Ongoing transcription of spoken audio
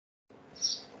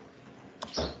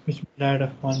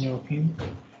Bismillahirrahmanirrahim.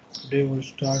 Today we'll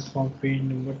start from page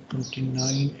number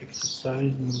 29,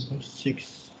 exercise number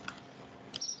 6.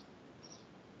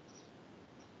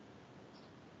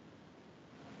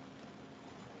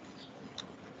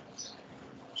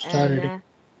 Start reading. أنا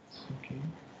Okay.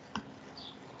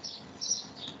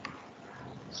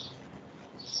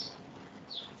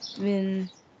 من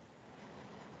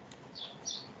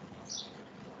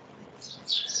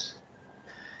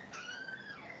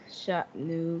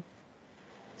شأن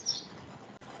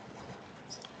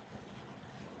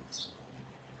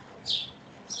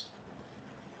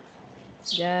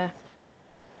دا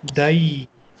Dai.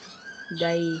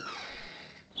 دي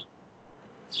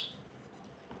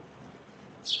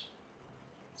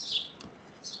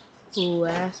هو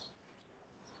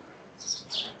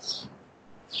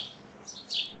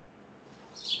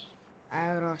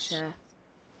عرش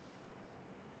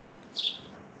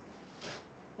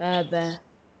أبا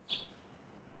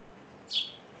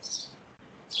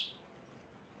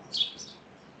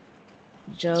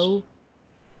جو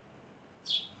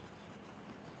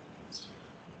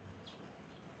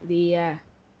لي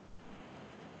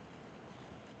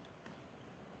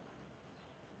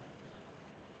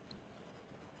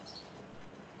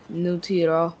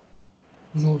نطير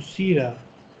Nusira.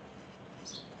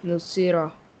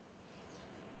 نصير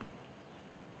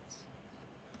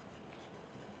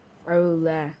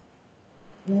علا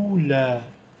Ula.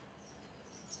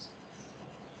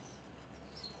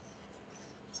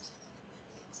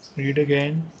 Read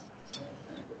again.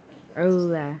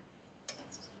 علا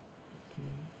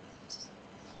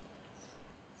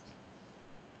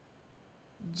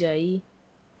جي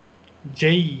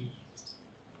Jai.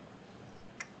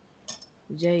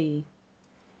 جي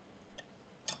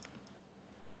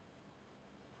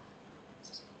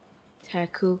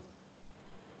تاكو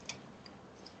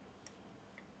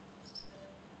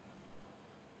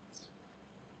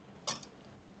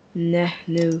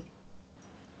نحن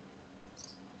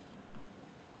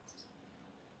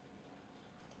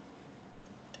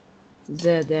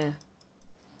زاد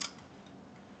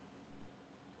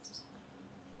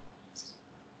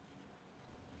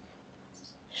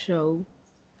شو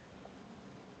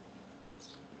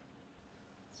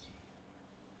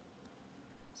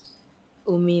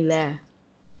أميلا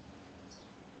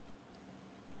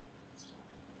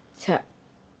تا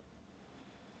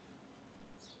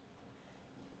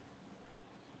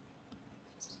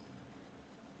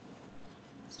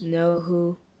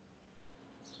نوه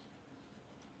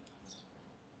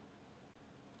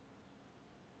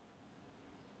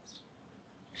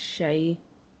شيء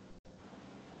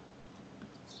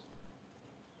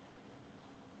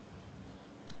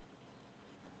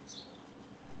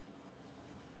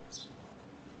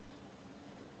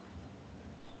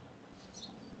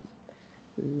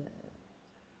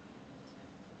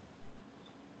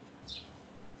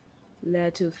لا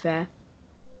تفا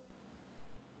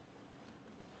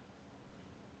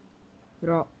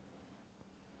را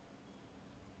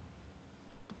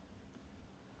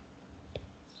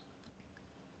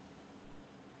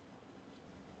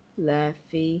لا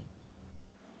في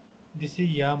This is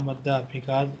Ya Madda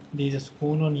because there is a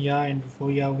spoon on Ya and before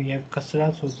Ya we have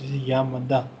Kasra, so this is Ya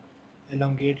Madda.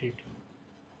 Elongate it.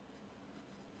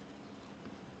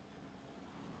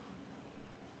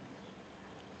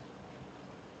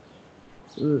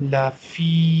 La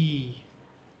fi.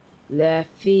 لا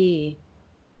في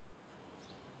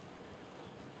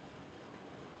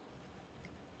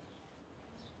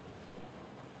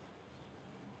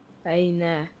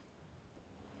أين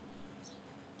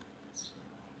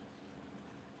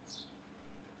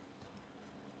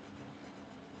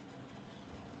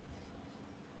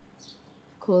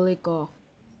خلق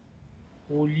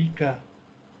Olika.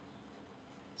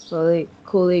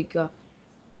 خلق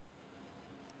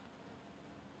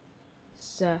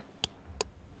س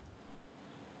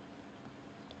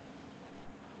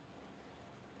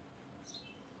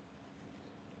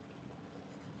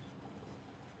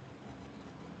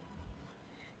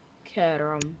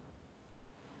كرم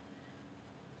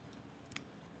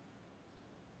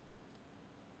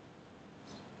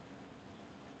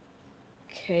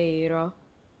خير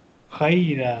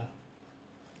Khaira.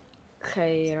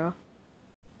 خير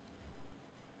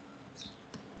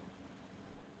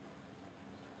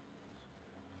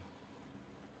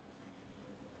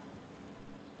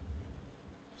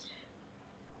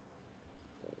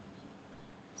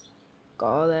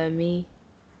قلمي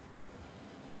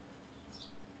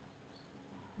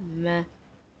ما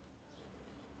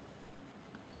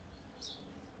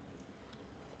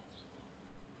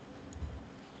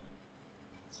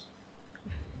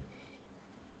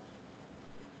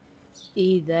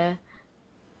إذا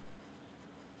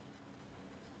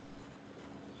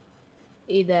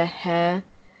إذا حسد.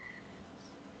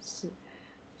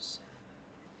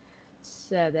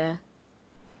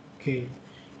 Okay.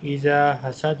 إذا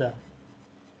حسد.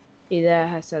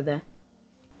 إذا حسد.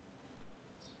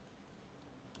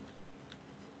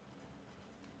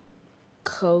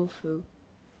 خوف.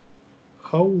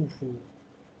 خوف.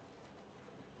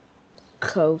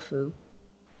 خوف.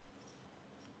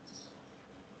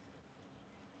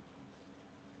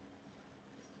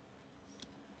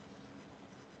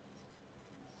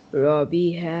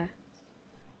 رابيها.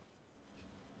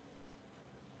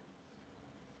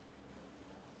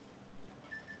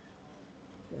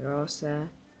 دراسة.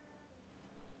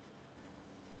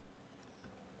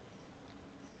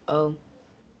 أو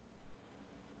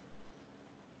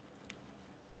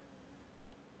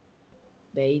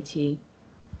بيتي.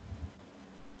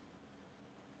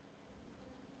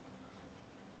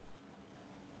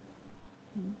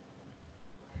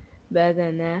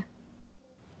 بدنة.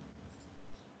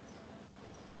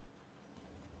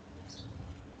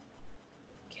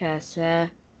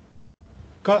 كاسة.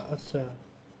 كأس.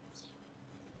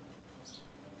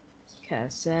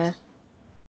 كاسة.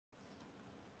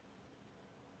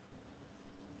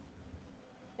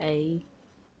 أي.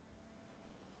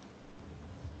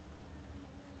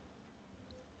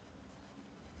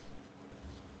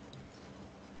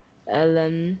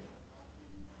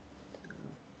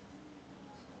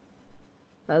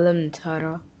 ألم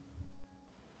ترى.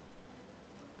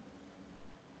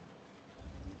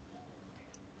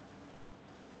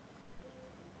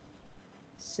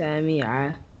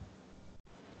 سامعة.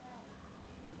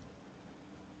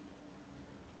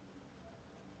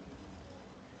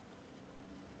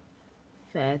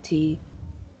 فاتي.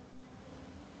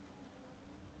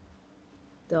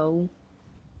 ضوء.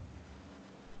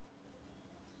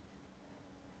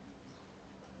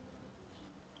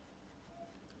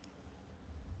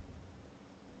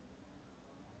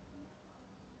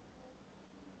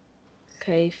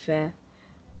 كيف.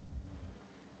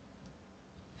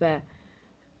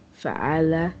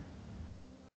 فعل.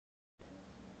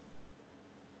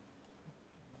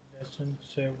 Lesson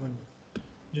 7.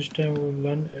 This time we will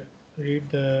learn read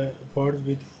the words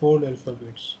with 4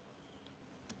 alphabets.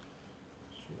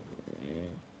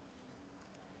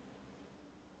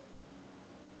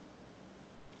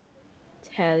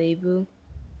 طالب.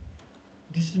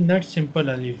 This is not simple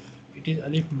alif. It is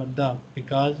alif madda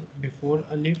because before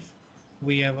alif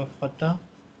we have a fatha.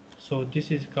 So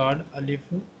this is called alif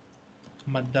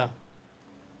madda.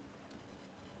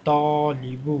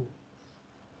 Talibu.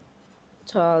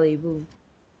 طالب.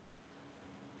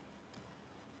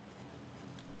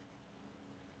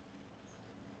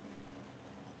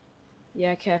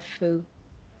 يكف.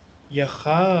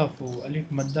 Yakhafu. Alif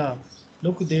madda.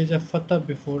 Look, there is a fatha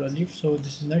before alif, so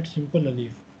this is not simple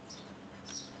alif.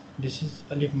 This is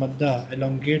alif madda,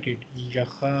 elongated.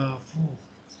 Yakhafu.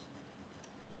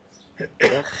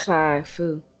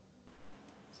 يخاف.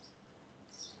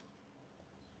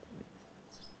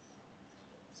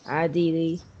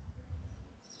 عدلي.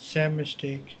 Same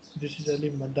mistake. This is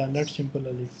alif madda, not simple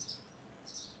alif.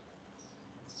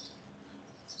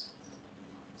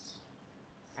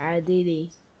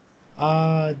 عدلي.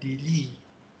 Adili.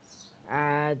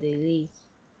 عادلي.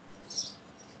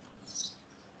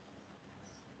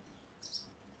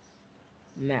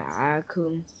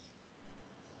 معكم.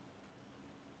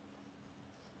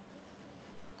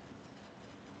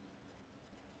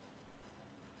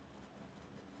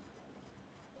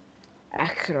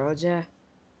 أخرج.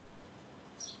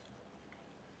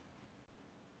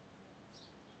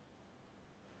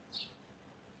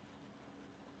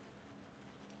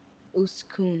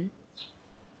 أسكن.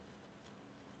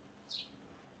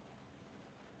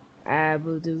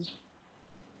 أعبد.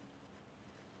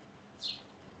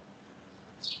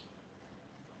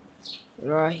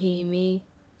 رحيمي.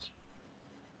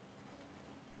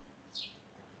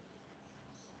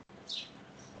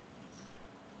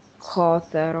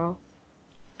 خاطر.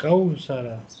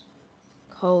 Kausara.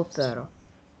 خاطر.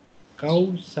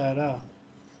 Kausara.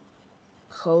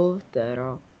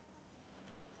 خاطر.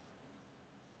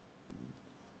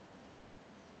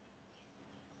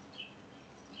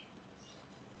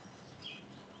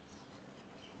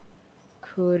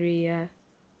 كوريا.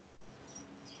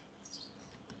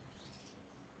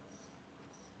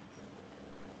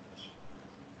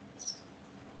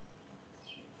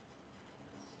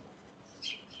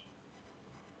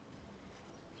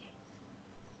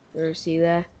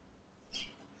 أرسل.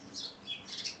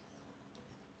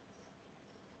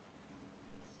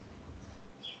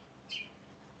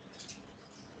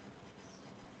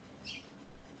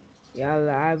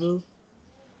 يلعب.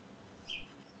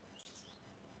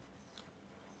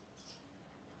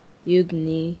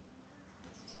 يغني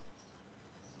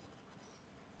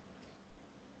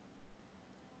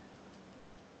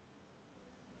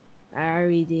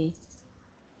أعرض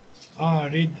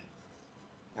أعرض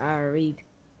أعرض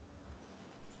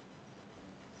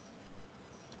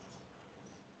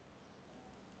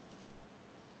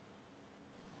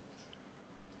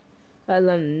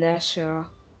ألم نشرح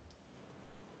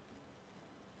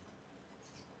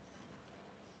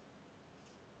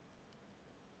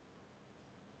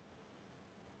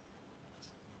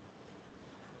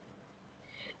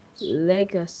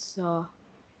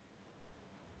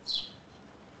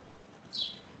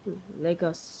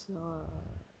لك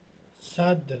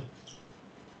صد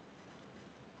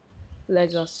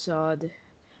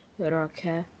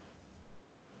صدرك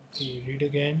Okay, read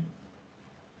again.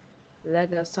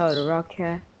 لك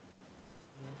صدرك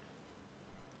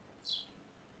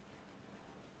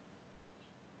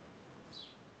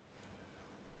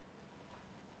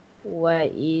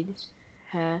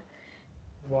وإذا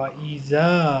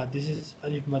وإذا, this is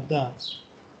ألف مادة.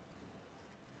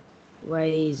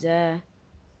 وإذا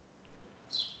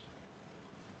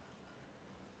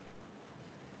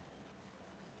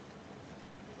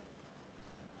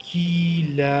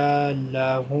قيل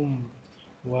لهم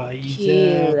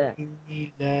وإذا قيل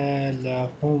قيل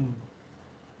لهم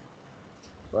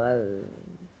وال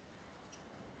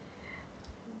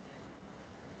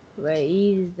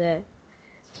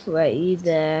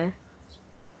وإذا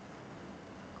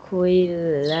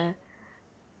قيل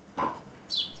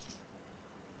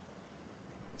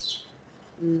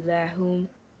لهم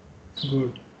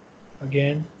good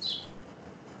again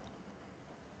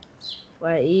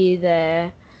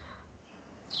وإذا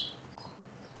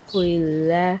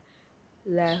قيل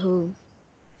لهم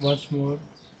once more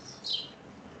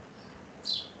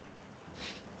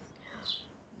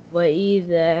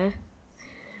وإذا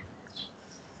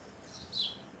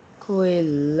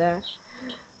قيل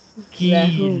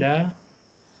قيل لهم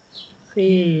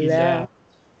قيل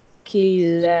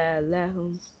قيل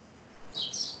لهم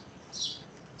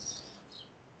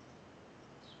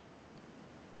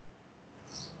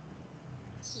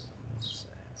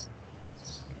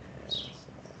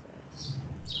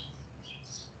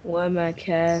وما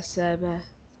كسب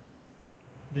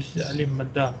this is ألف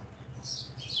مادة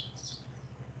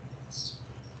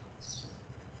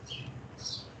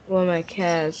وما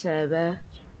كسب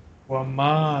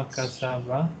وما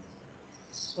كسب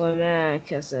وما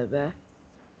كسب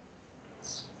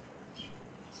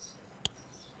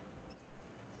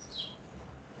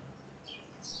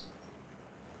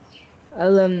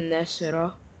ألم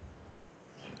نشرح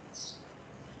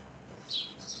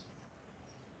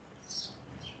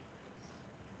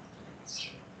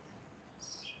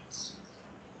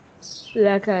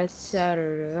لك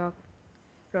صدرك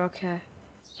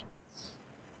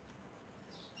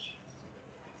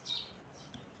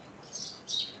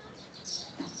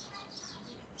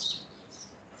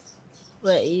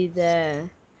وإذا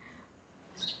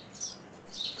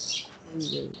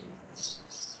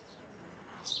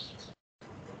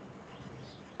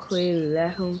قيل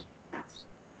لهم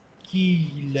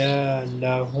قيل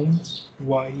لهم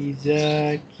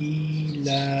وإذا قيل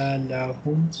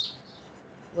لهم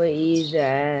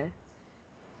وإذا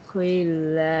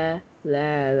قيل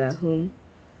لهم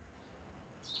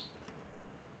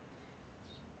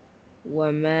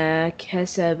وما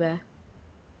كسب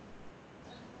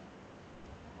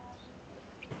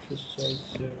exercise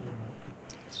 7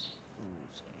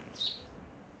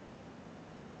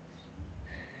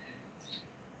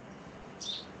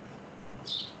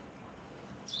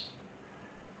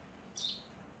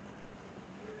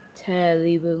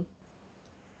 طالب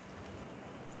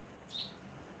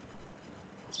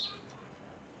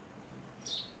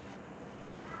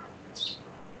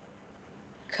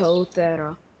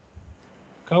كوثر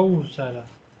كوثر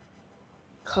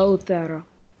كوثر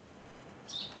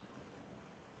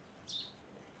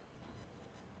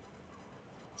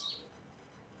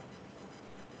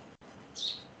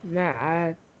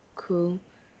معكم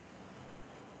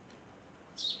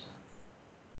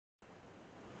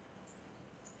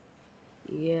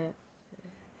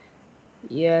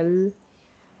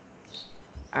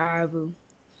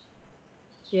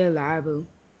يلعب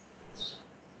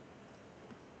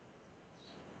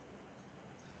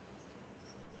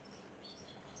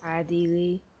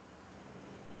عدلي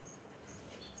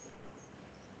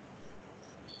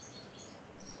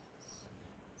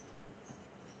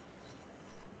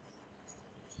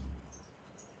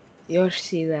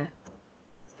يرسل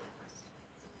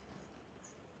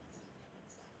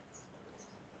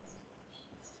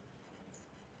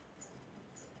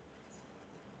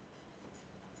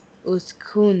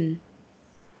اسكن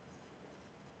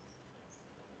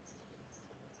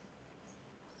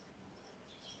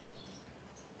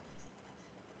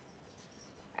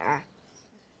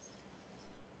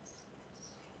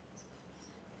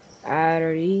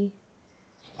عاري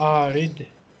أعرض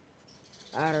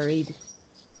أريد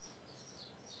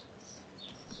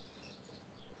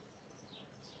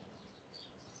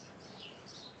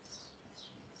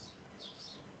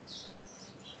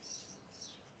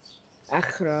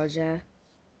أخرج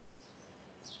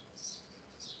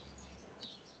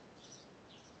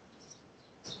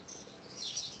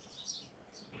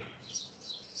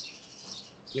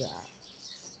يع-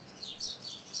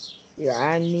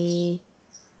 يعني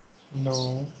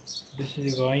No, this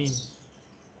is غين.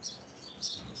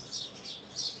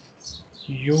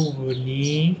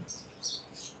 يغني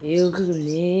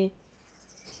يغني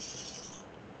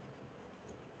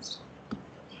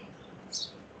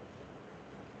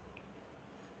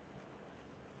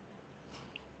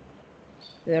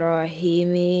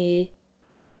رحيمي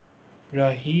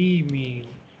رحيمي.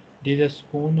 There's a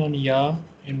spoon on ya,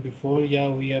 and before ya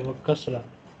we have a kasra.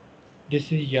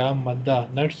 This is ya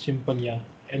madda, not simple ya.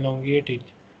 Elongated.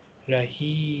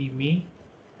 Rahimi.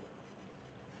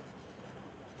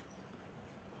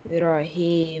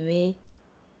 رحيمي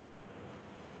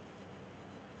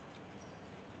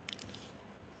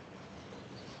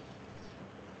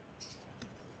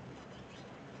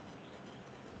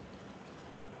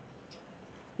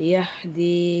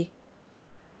يهدي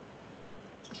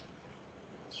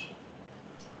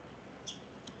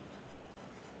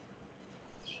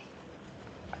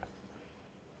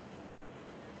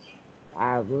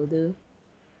أعبد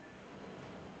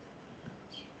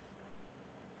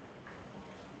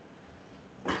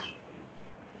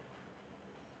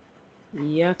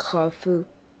يخاف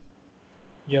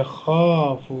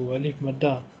يخاف. ألف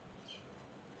مدى.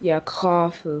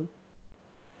 يخاف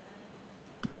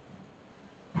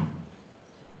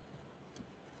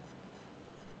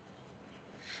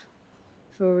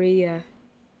فرية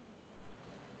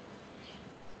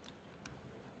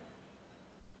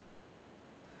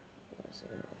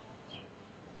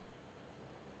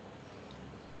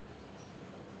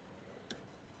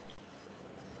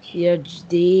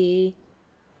يجدي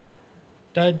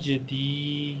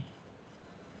تجدي.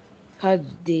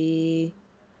 هدي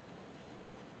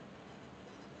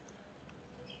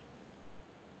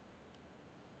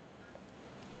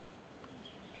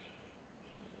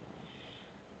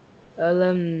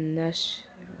ألم نشرح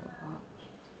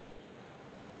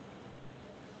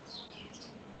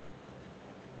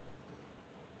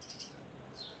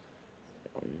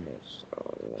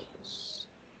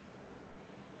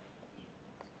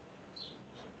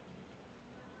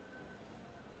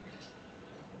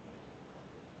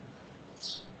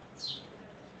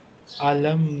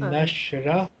ألم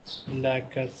نشرح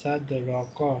لك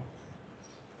صدرك.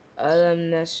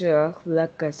 ألم نشرح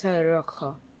لك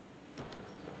صدرك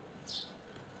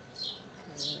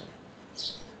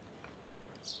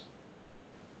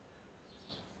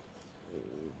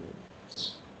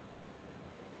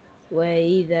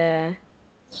وإذا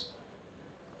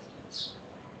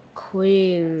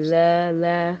قيل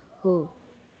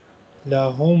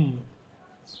لهم.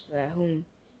 لهم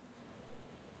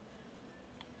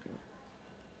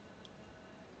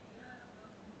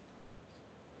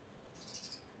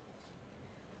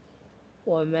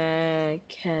وما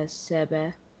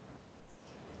كسب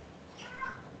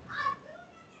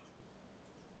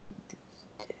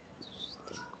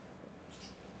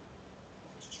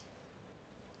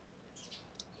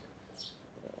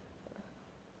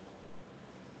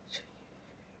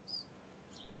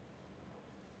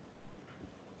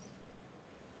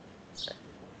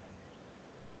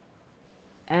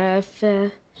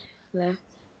أفلا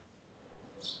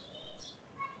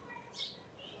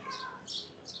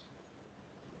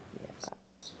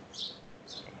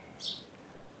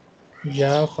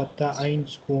يا فتى عين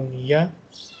سكون يا.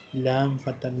 لام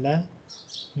فتى لا.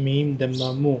 ميم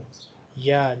دمامو.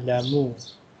 يا لامو.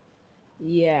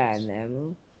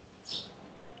 يعلم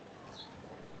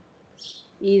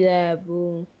إذا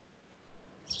بو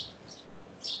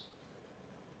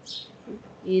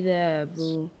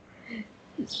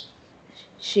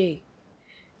شيء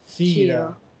سيرة.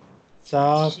 شيرة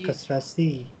سا شي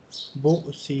كسرسي.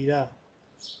 بو سيرة.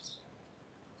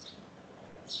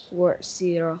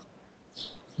 وعسيرة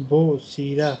بو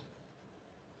سيرة.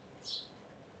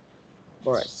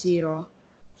 بعسيرة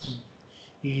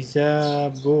إذا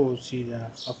بوسر.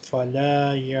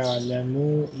 أفلا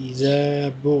يعلم إذا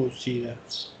بوسر.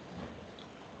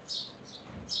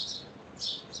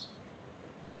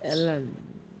 ألم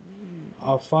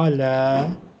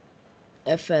أفلا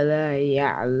أفلا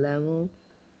يعلم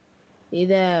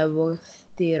إذا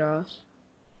بعثر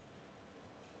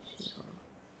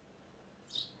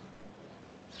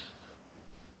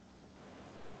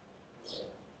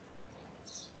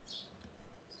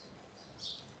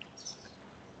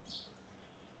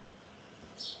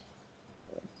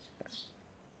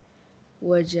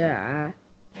وجع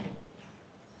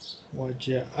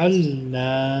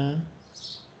وجعلنا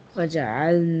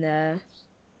وجعلنا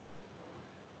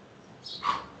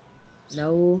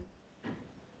نو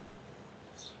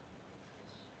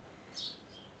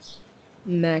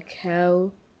مكو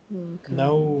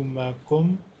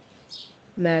نومكم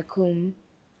ماكم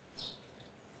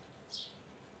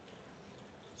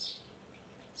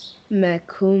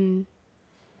ماكم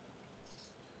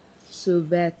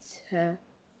سباتها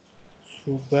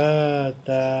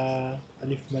سباتا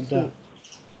ألف مدى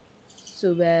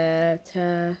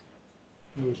سباتا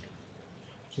Good.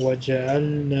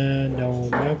 وجعلنا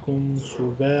نومكم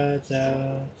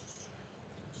سباتا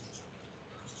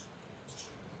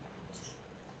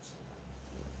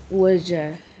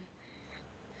وجع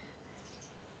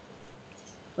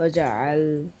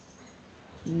وجعلنا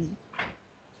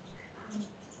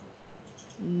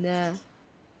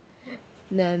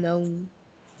نوم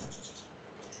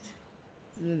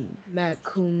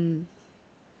معكم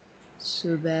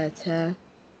سباتا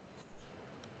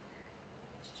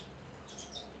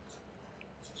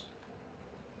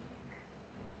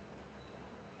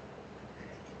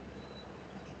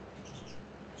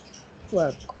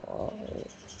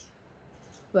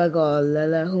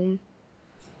وقال لهم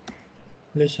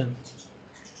Listen,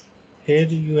 here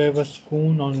you have a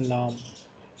spoon on lam,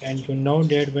 and you know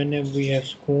that whenever we have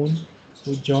spoon,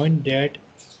 we join that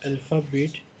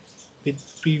alphabet with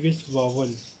previous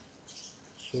vowel.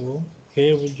 So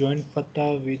here we join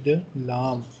fatha with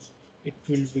lam. It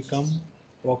will become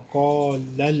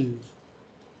waqalal.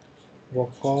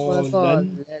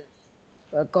 Waqalal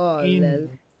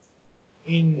وقال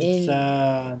in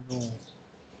insanu.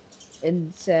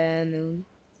 الإنسان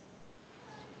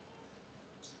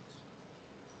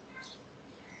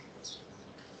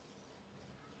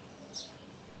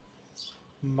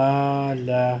ما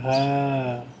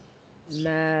لها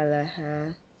ما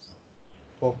لها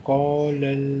وقال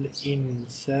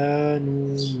الإنسان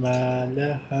ما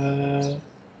لها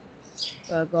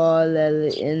وقال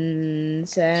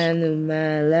الإنسان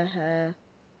ما لها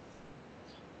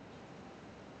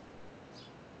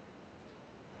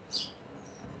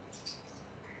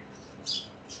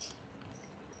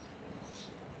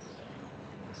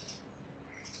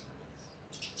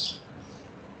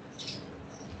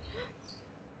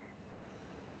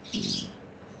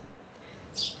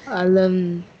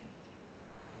ألم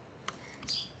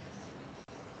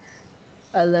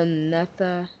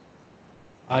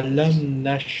ألم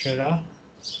نشرح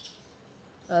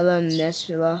ألم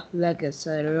نشرح لك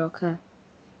صدرك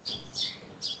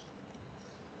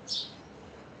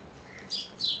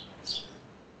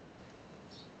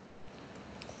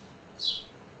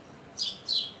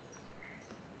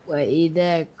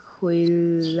وإذا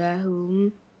قيل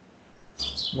لهم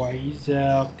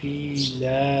وإذا قيل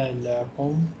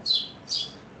لهم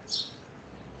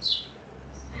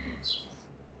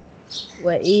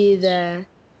وإذا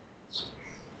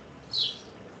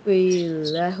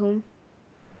قيل لهم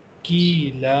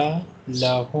قيل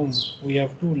لهم, we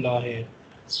have two la here,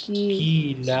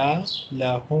 قيل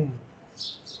لهم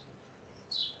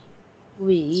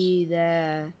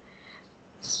وإذا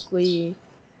قيل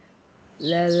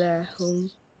لهم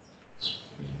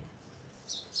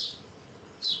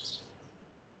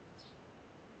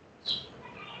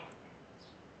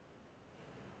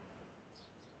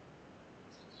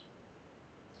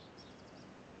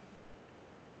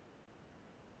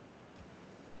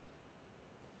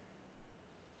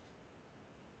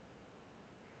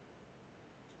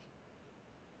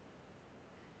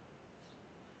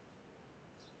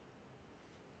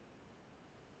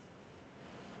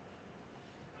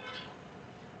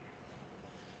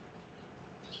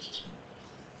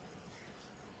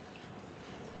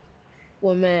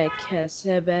وما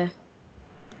كسب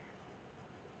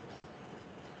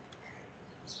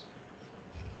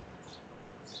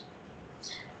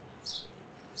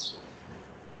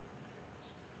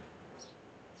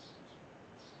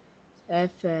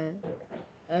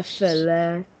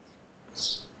أفلا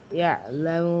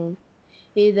يعلم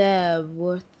إذا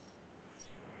بعثر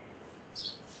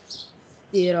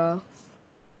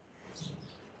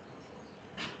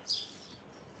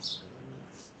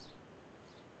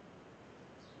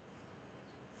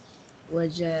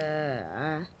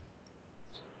وجاء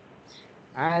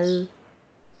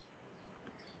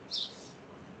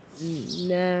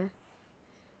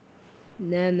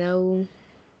ننو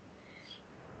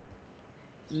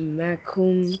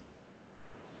معكم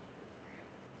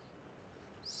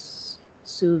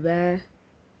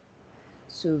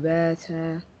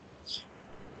سباتا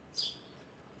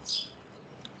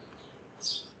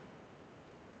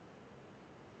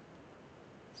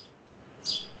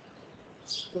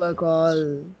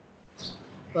وقال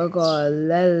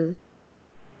وقال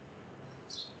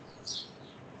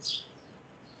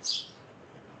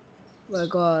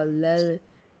وقال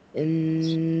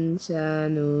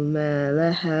الإنسان ما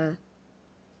لها.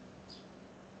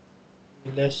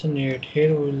 Lesson 8.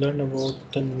 Here we will learn about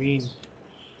tanween.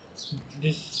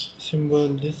 This symbol,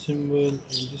 and this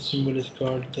symbol is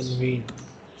called tanween.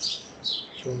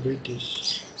 So read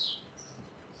this.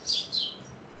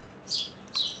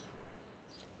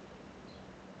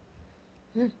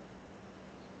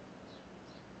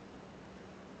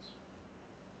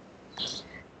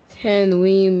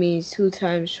 Tanween means 2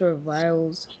 times short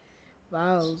vowels,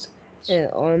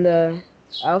 and on the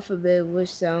alphabet which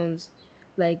sounds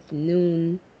like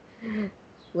noon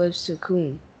with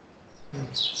sukoon.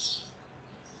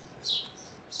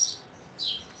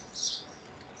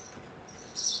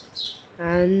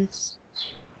 An,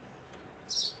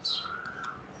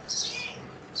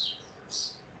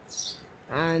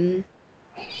 an,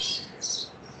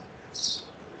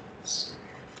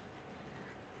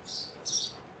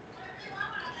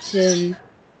 tin,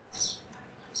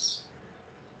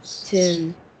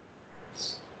 tin,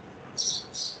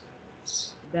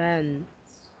 ban,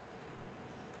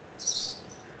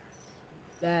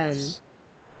 ban,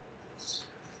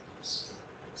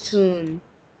 tune,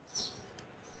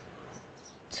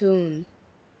 tune,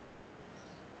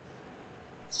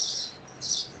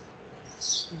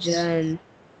 jan,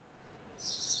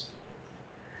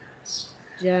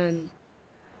 jan,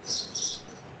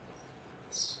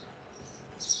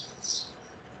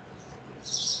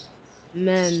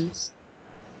 man,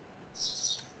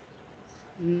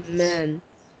 man,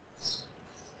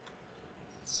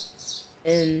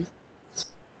 in,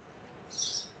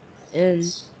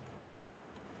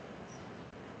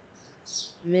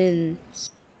 min,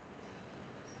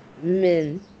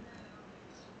 min,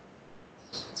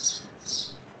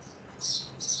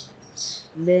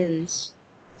 bin,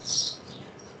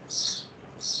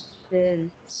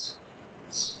 bin,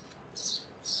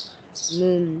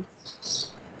 moon,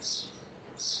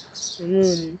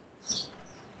 moon,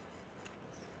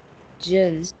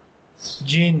 jinn,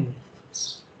 Jinn,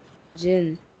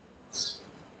 jinn,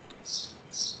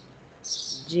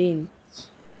 jinn,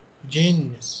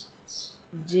 jinn,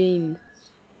 jinn,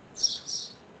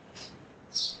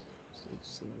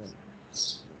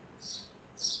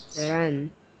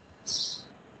 ran,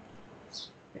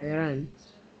 ran,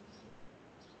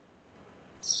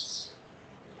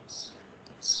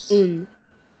 un,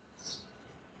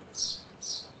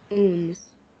 un,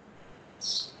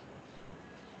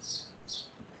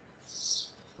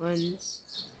 one,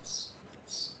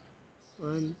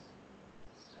 one,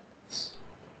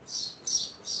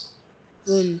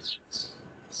 boon,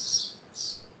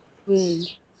 boon,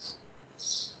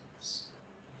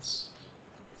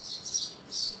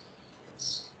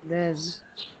 then,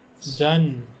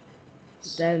 done,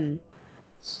 then,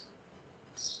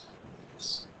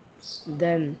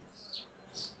 then,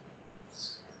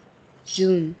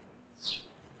 June,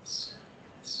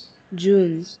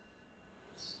 June,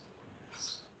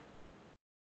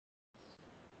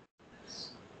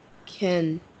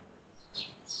 can,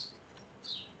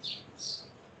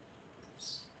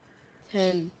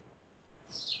 10,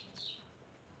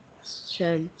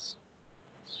 10,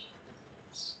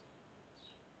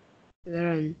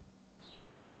 run,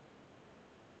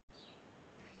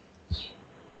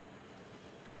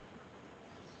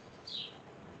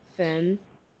 fan,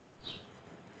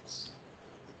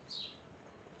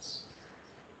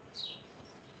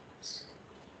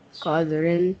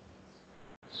 قادر,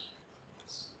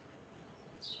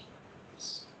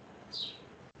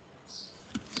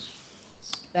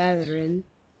 قادر,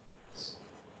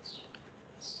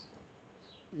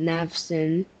 نفس,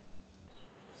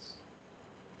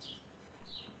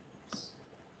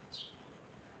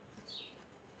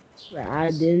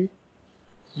 وعد,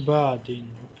 ba'din.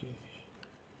 Okay.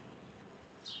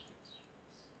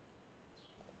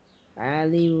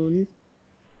 عليم,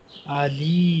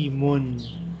 Alimun,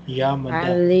 ya madda.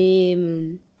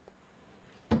 عليم,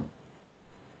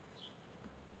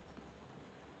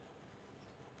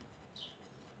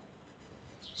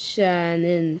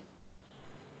 شان,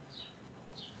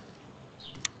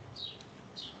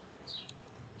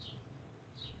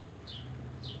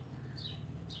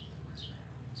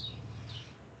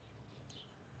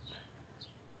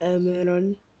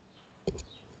 أمر,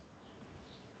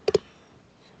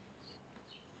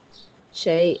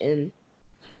 شيء,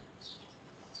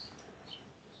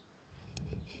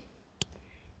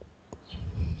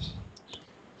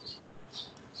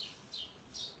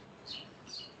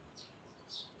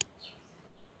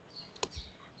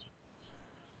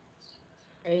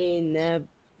 عنب,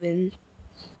 عنبا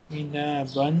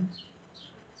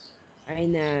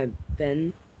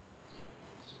عنبا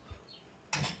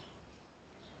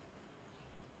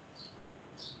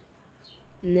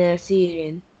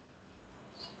نسير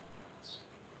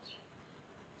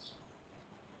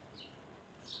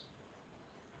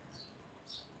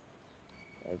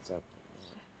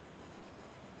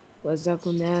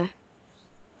وزقنا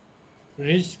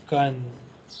رزقا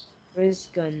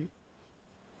رزقا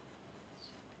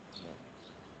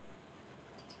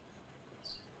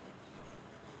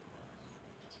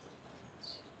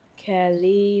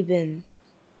كليب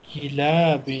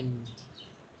كلاب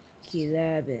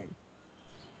كلاب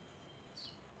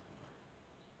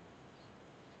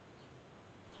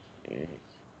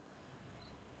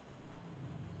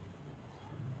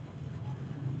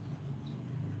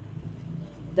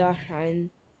ضرعا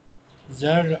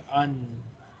زرعا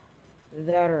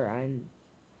ذرعا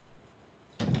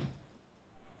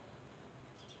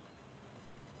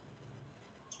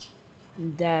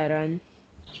دارا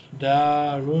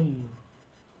دار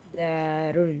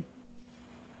دار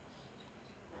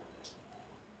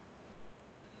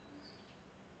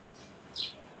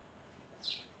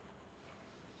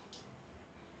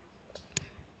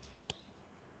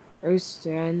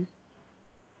عسرا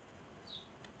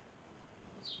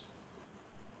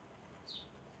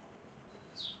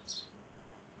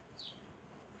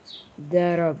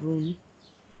درب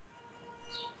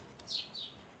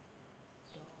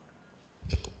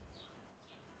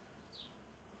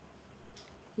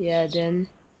يدا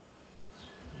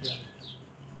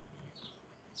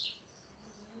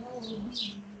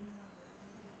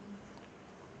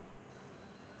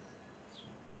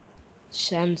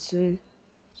شمس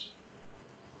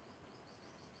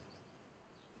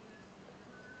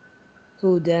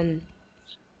هدى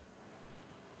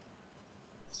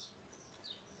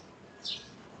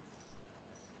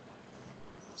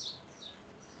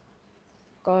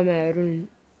قمر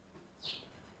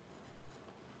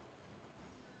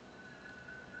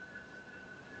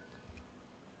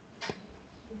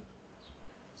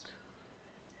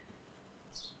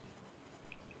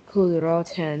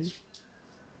كرة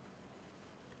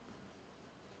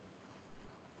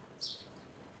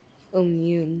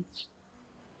أمي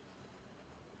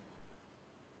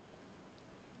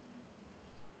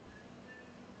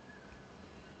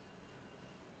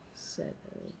سبع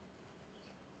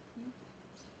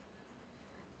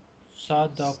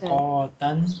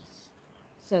صدقة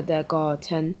صدقات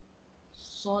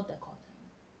صادقة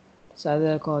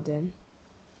صدقات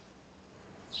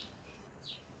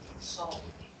صاد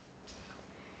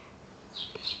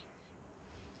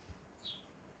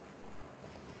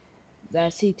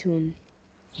باسيتون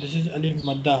This is alif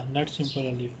madda, not simple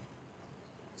alif.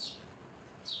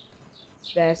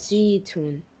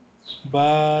 باسيتون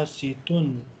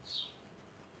Basitun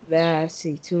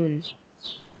باسيتون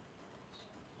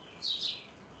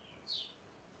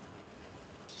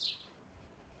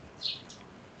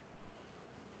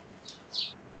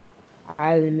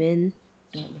علم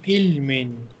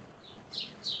ilmin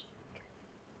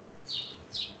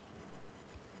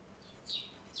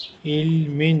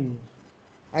ilmin.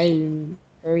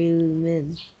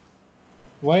 علم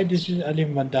Why this is alif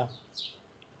madda?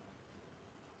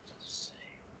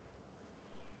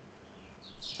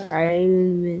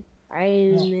 علم No,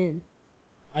 علم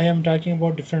I am talking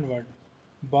about different word.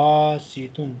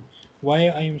 Basitun. Why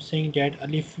I am saying that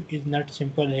alif is not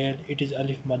simple here, it is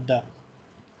alif madda.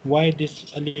 Why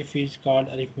this alif is called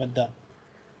alif madda?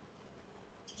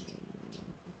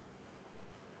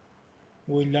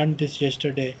 We learned this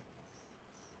yesterday.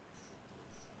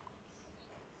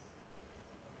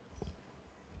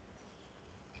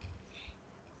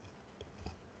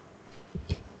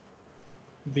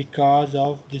 Because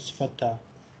of this fatha.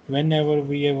 Whenever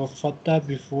we have a fatha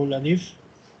before alif,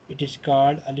 it is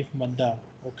called alif madda.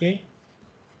 Okay?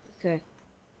 Okay.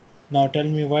 Now tell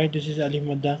me why this is alif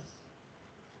madda.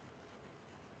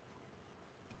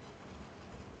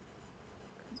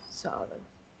 Solid.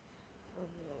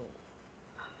 Oh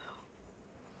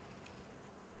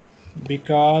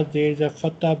Because there is a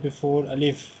fatha before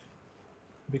alif.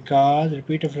 Because,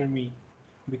 repeat after me.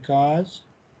 Because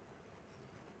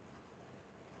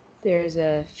There's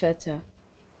a feta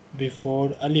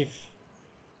before alif.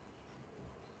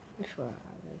 before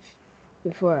Aleph.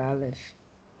 Before Aleph.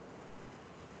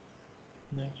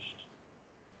 Next.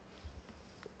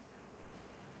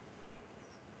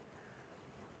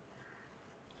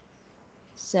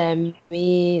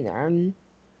 سميع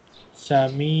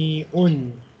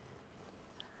Sami'un.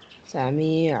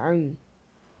 سميع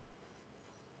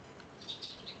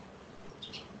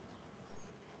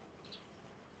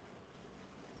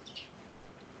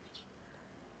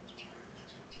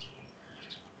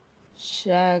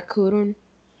شاكر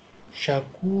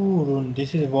Shakurun.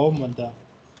 This is wow madda.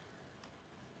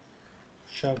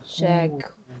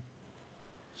 Shakur.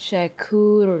 شاك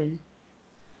شكور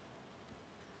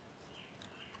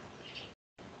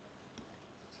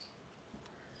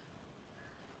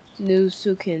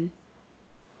نسك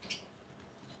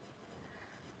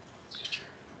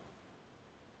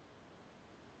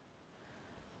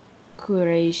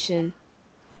قريش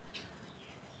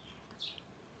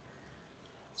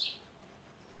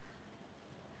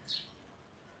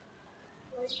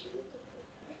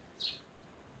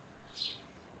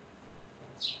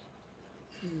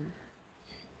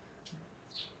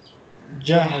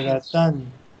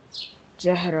Jahratan.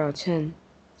 جهرة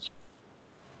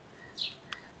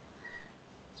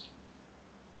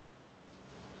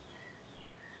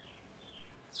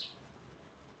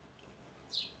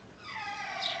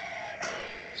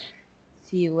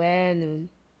سوان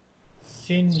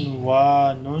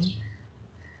Sinwanun.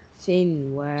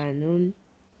 سنوان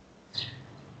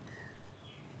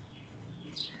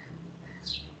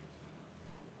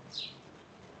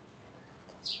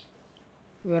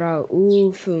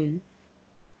رؤوف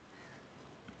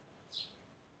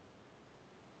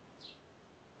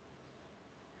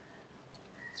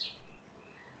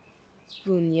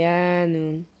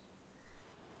بنيان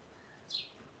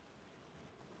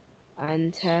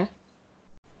أنت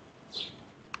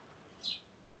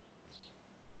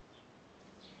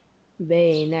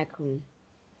بينكم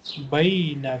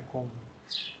Bainakum.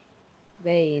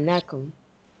 بينكم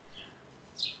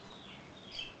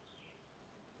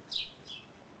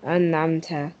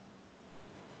أنعمت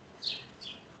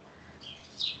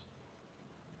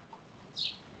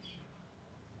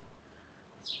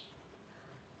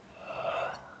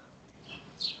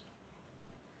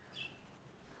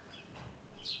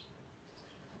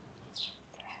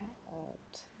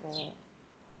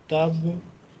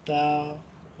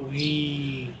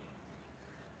Tabtaghi.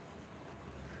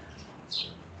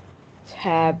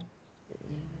 تاب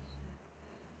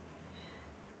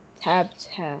تابت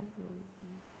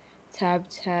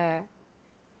تابت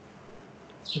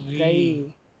Ghi.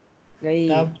 غي غي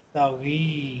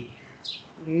Tabtaghi.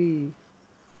 غي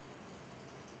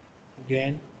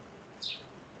Again.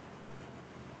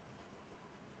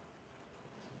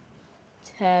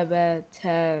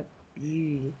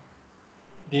 تبتغي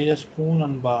There is a spoon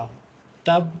on ba.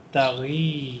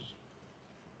 Tabtaghi.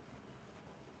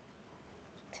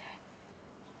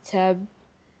 تب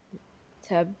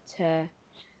تبتغي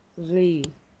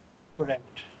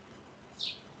Correct.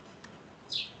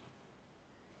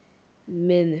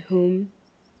 منهم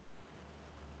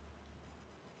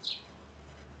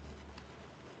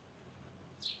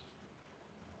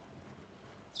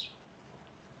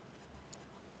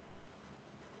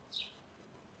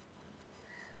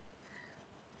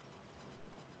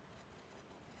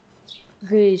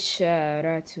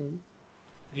غشارة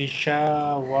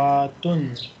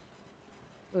Gishawatun.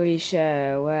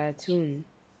 غشاوات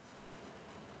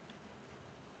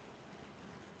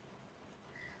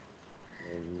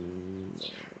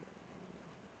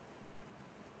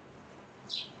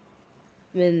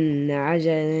من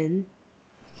عجل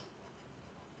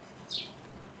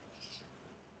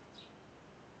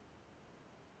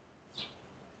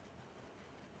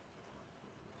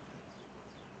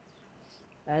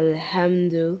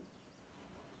الحمد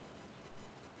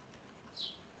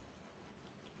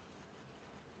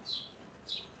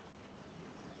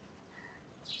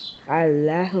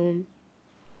علهم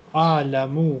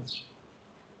Alamu.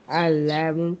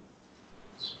 علم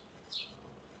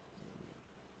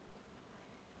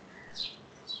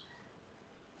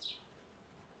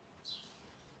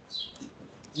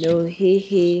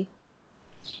نوحيه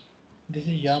This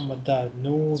is ya madda.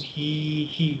 No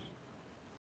he.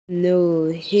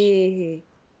 نوحيه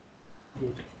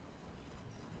Good.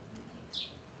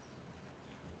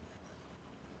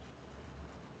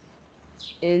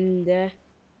 عند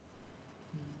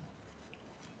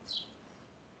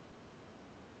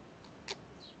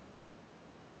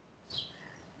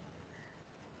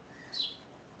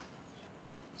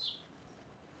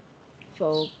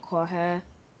فوقها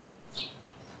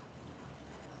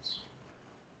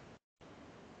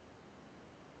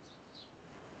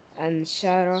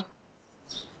أنشر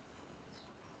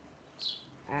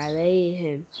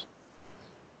عليهم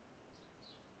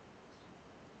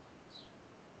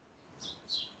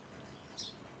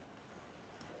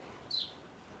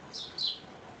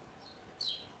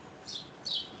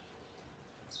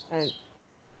أن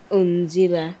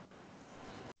أنزل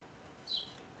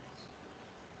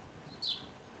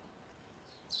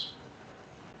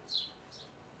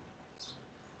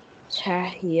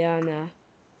تحيانا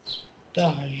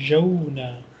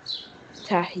Tahjawna.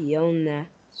 تحيون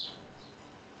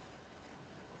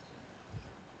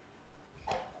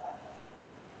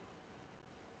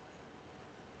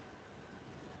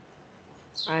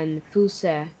أنفس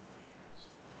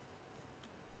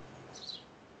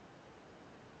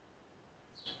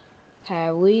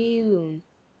طويل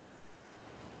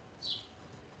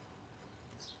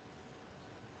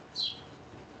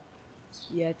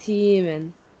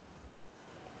يتيما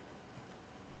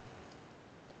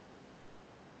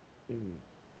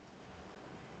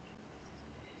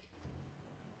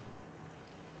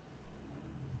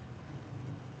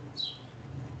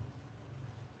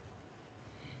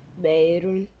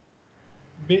بئر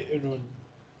بئر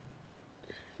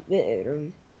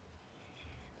بئر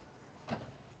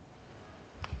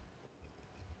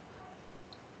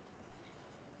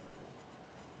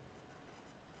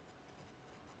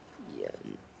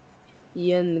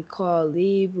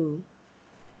ينقلب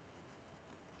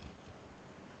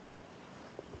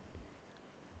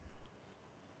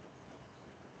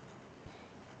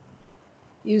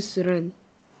يسرا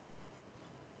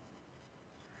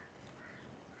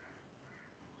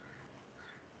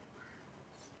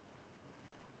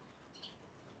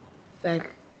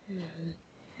فك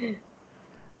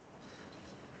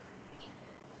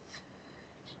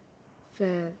ف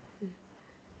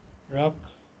رك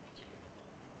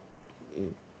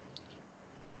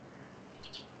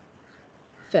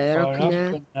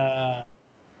فرقنا فرقنا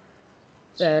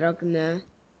فرقنا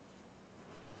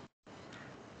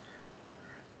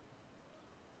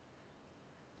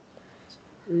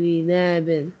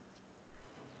وناب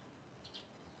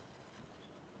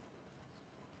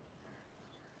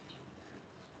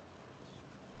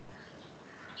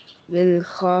من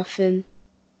خوف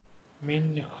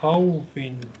من خوف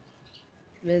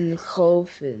من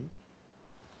خوف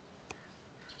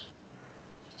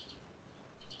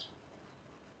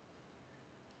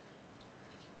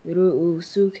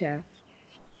رؤوسك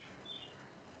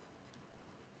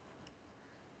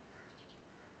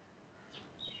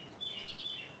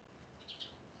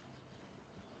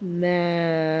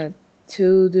ما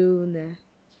تدون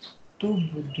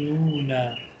تبدون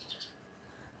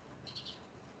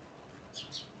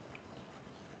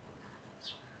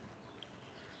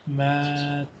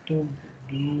ما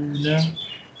تبدون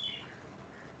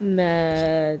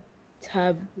ما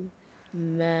تب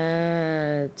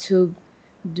ما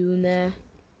تبدون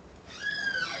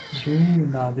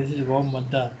دون. This is واو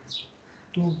مدة.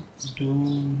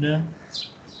 تبدون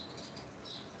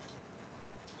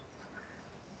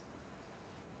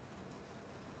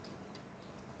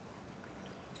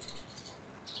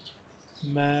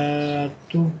ما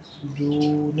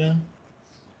تبدون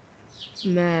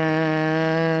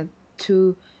ما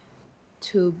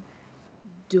تبدون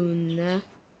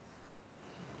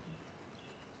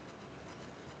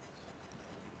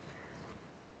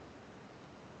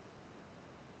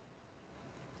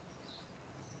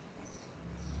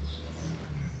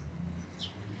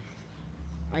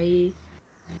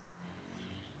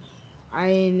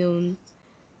عين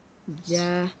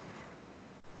جارح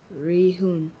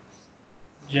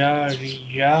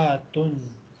جاريات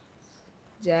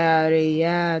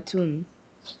جاريات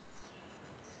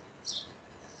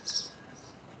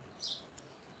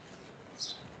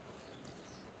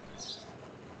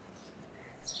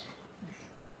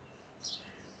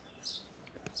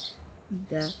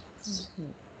د-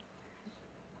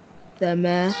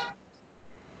 ثما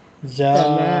ذا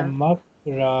ثما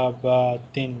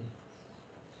مقربات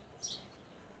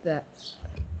ث-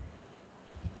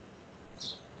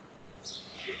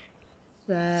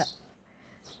 ث-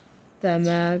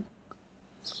 ثما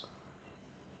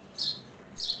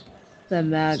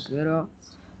ثمغرب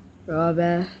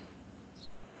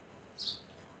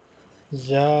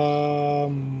ذا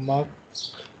مقربات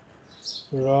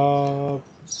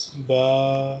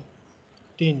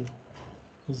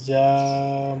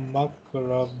ذا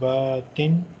مقربات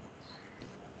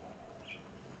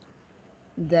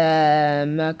ذا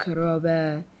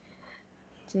مقربة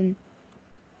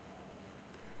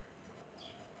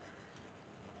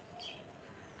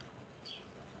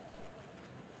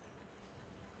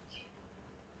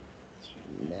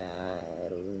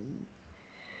نار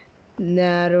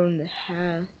نار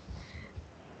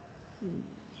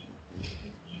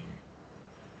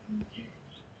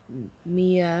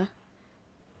مية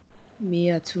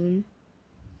مية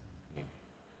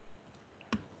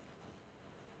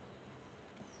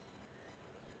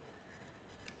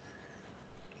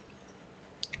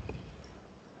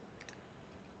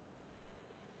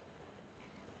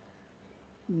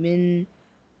من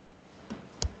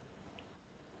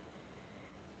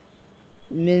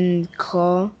من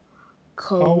كو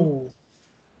خو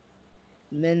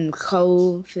من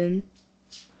خوف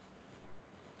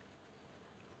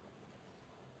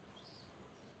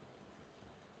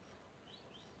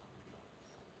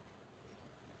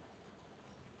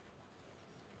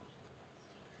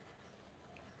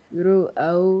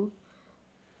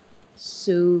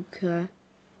رؤوسك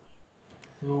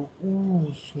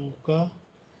رؤوسك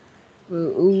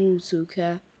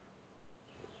رؤوسك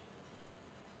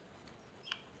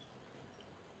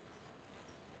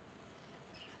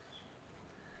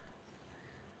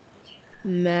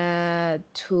ما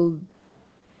تبدو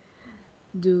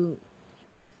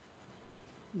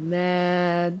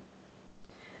ما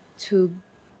تب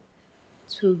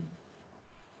تب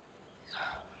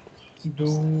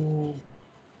دو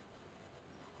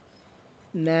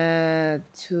ما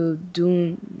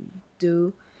تبدون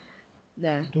دو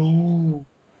لا دو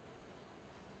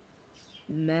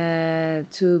ما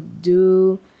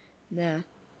تبدون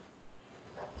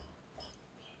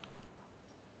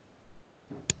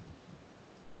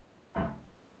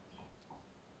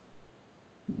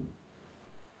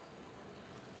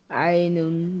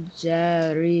عين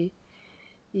جارية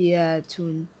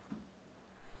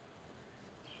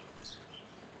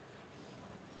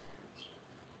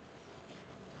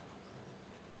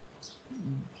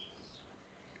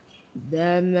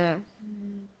دم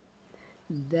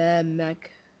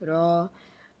دمك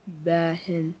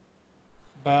باهن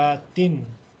باطن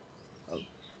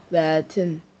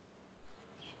باتن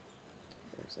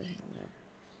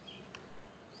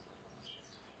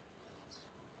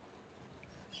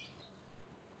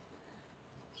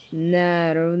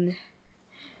نار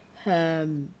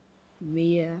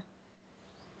حامية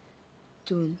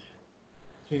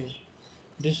Okay.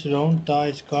 This round ta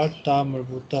is called ta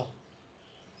marbuta.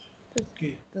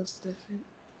 Okay. That's different.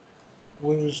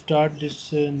 We will start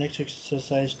this next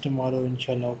exercise tomorrow,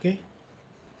 inshallah. Okay.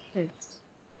 Thanks.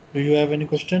 Do you have any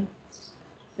question?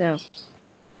 No.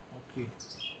 Okay.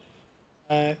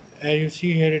 As you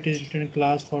see here, it is written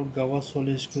class for Gava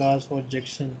Solis, class for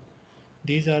Jackson.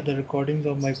 These are the recordings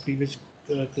of my previous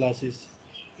classes.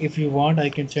 If you want, I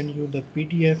can send you the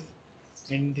PDF.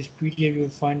 In this PDF, you will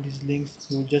find these links.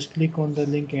 You just click on the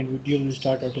link and video will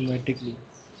start automatically.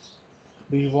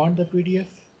 Do you want the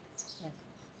PDF?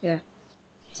 Yeah.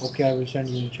 Okay, I will send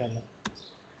you inshallah.